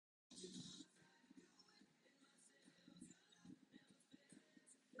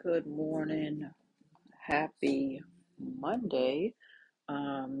Good morning. Happy Monday.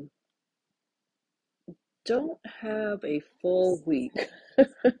 Um, don't have a full week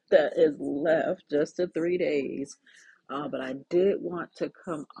that is left, just the 3 days. But I did want to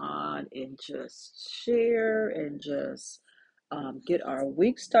come on and just share and just get our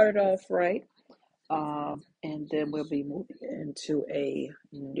week started off right. And then we'll be moving into a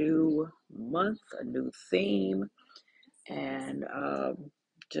new month, a new theme, and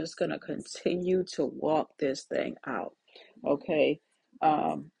just gonna continue to walk this thing out. Okay.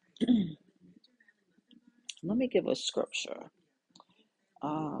 Um, Let me give a scripture.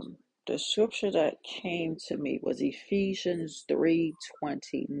 The scripture that came to me was Ephesians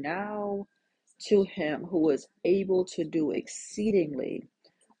 3:20. Now to him who is able to do exceedingly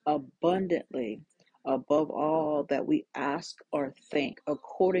abundantly above all that we ask or think,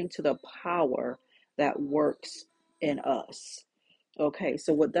 according to the power that works in us. Okay,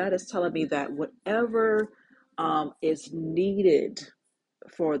 so what that is telling me, that whatever is needed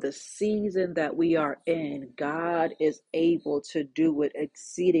for the season that we are in, God is able to do it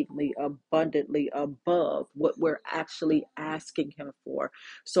exceedingly abundantly above what we're actually asking Him for.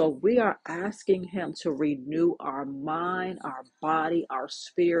 So we are asking Him to renew our mind, our body, our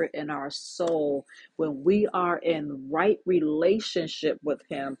spirit, and our soul. When we are in right relationship with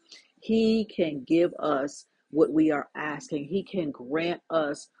Him, He can give us what we are asking. He can grant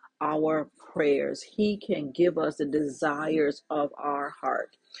us our prayers. He can give us the desires of our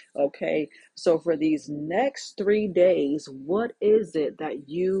heart. Okay, so for these next 3 days, what is it that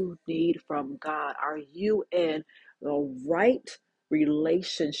you need from God? Are you in the right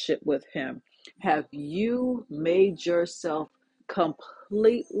relationship with Him? Have you made yourself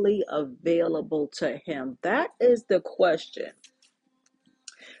completely available to Him? That is the question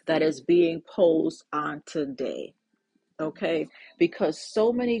that is being posed on today. Okay, because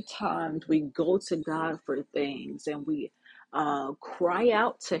so many times we go to God for things and we cry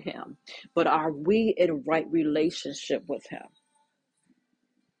out to Him, but are we in right relationship with Him?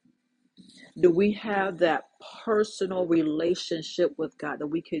 Do we have that personal relationship with God that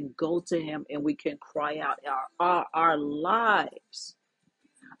we can go to Him and we can cry out? Our lives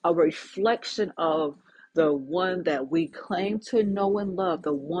a reflection of the one that we claim to know and love,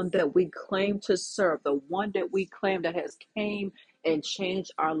 the one that we claim to serve, the one that we claim that has came and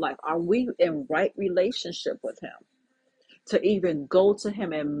changed our life? Are we in right relationship with Him to even go to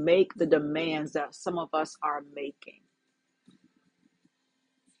Him and make the demands that some of us are making?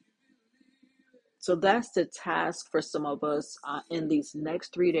 So that's the task for some of us in these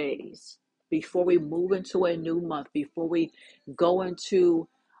next 3 days, before we move into a new month, before we go into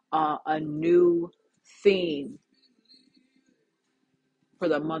a new theme for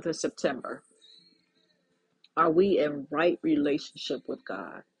the month of September. Are we in right relationship with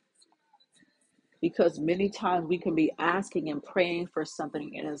God? Because many times we can be asking and praying for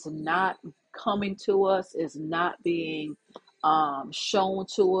something and it's not coming to us, it's not being shown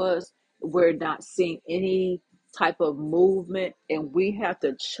to us. We're not seeing any type of movement, and we have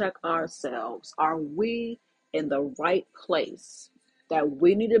to check ourselves. Are we in the right place that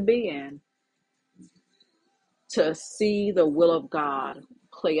we need to be in to see the will of God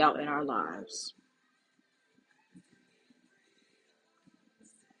play out in our lives?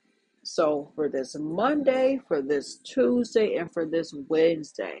 So for this Monday, for this Tuesday, and for this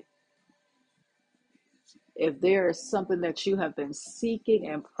Wednesday, if there is something that you have been seeking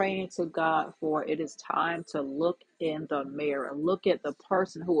and praying to God for, it is time to look in the mirror. Look at the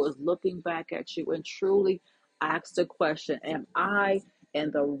person who is looking back at you and truly ask the question, am I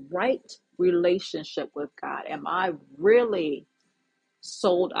in the right relationship with God? Am I really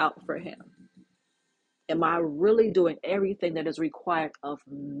sold out for Him? Am I really doing everything that is required of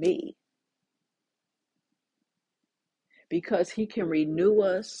me? Because He can renew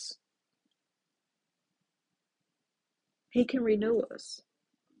us. He can renew us.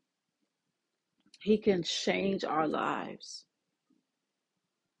 He can change our lives.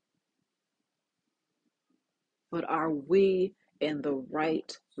 But are we in the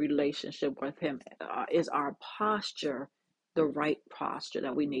right relationship with Him? Is our posture the right posture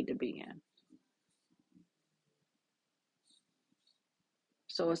that we need to be in?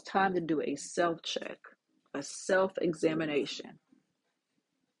 So it's time to do a self-check, a self-examination,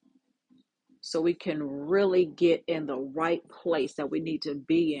 so we can really get in the right place that we need to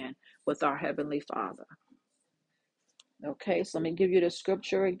be in with our Heavenly Father. Okay, so let me give you the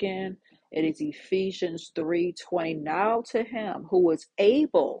scripture again. It is Ephesians 3:20. Now to Him who is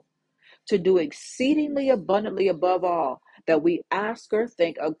able to do exceedingly abundantly above all that we ask or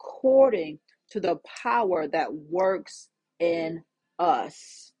think, according to the power that works in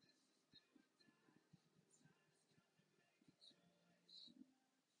us.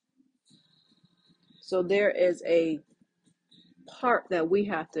 So there is a part that we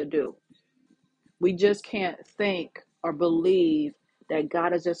have to do. We just can't think or believe that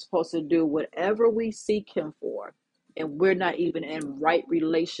God is just supposed to do whatever we seek him for, and we're not even in right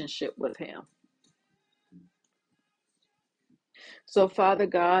relationship with him. So, Father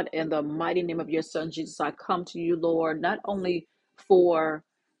God, in the mighty name of your Son, Jesus, I come to you, Lord, not only for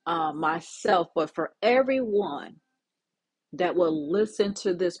myself, but for everyone that will listen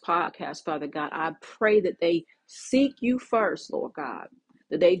to this podcast, Father God. I pray that they seek you first, Lord God,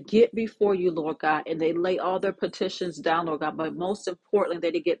 that they get before you, Lord God, and they lay all their petitions down, Lord God, but most importantly,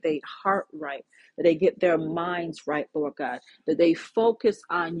 that they get their heart right, that they get their minds right, Lord God, that they focus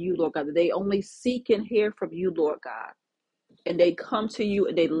on you, Lord God, that they only seek and hear from you, Lord God, and they come to you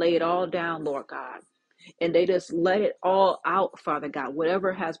and they lay it all down, Lord God, and they just let it all out, Father God.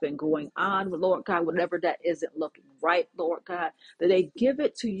 Whatever has been going on, Lord God, whatever that isn't looking right, Lord God, that they give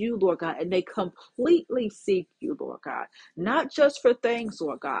it to you, Lord God, and they completely seek you, Lord God, not just for things,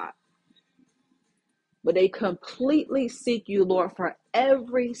 Lord God, but they completely seek you, Lord, for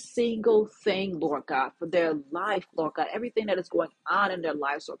every single thing, Lord God, for their life, Lord God, everything that is going on in their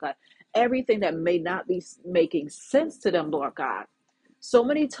lives, Lord God, everything that may not be making sense to them, Lord God. So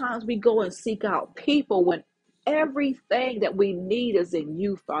many times we go and seek out people when everything that we need is in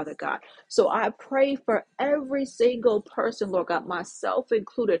you, Father God. So I pray for every single person, Lord God, myself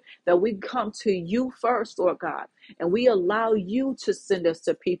included, that we come to you first, Lord God, and we allow you to send us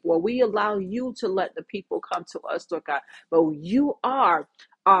to people, or we allow you to let the people come to us, Lord God. But you are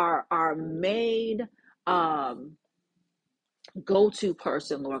our main go-to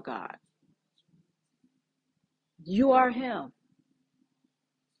person, Lord God. You are him.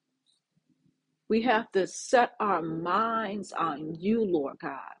 We have to set our minds on you, Lord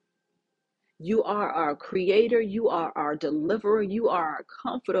God. You are our creator. You are our deliverer. You are our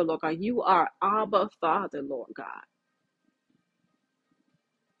comforter, Lord God. You are Abba, Father, Lord God.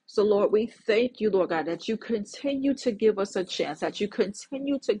 So, Lord, we thank you, Lord God, that you continue to give us a chance, that you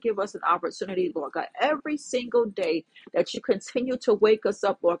continue to give us an opportunity, Lord God, every single day, that you continue to wake us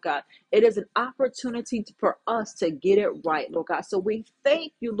up, Lord God. It is an opportunity for us to get it right, Lord God. So we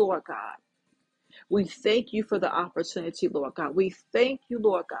thank you, Lord God. We thank you for the opportunity, Lord God. We thank you,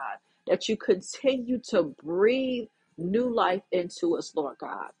 Lord God, that you continue to breathe new life into us, Lord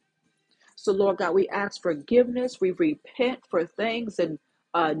God. So, Lord God, we ask forgiveness. We repent for things and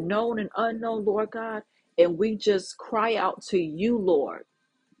known and unknown, Lord God. And we just cry out to you, Lord.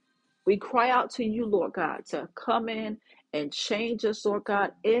 We cry out to you, Lord God, to come in and change us, Lord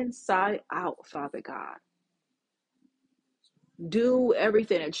God, inside out, Father God. Do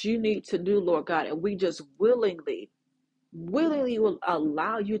everything that you need to do, Lord God, and we just willingly will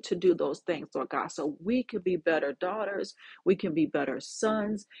allow you to do those things, Lord God, so we can be better daughters, we can be better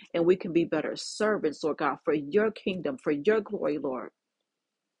sons, and we can be better servants, Lord God, for your kingdom, for your glory, Lord.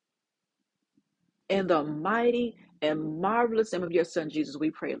 In the mighty and marvelous name of your Son, Jesus, we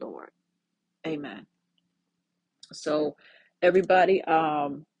pray, Lord. Amen. So, everybody,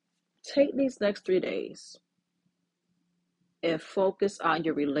 take these next 3 days and focus on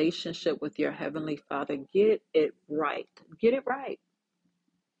your relationship with your Heavenly Father. Get it right. Get it right.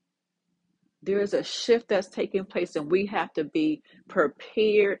 There is a shift that's taking place, and we have to be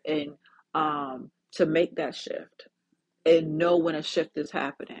prepared and to make that shift and know when a shift is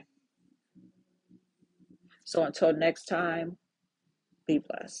happening. So until next time, be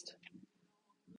blessed.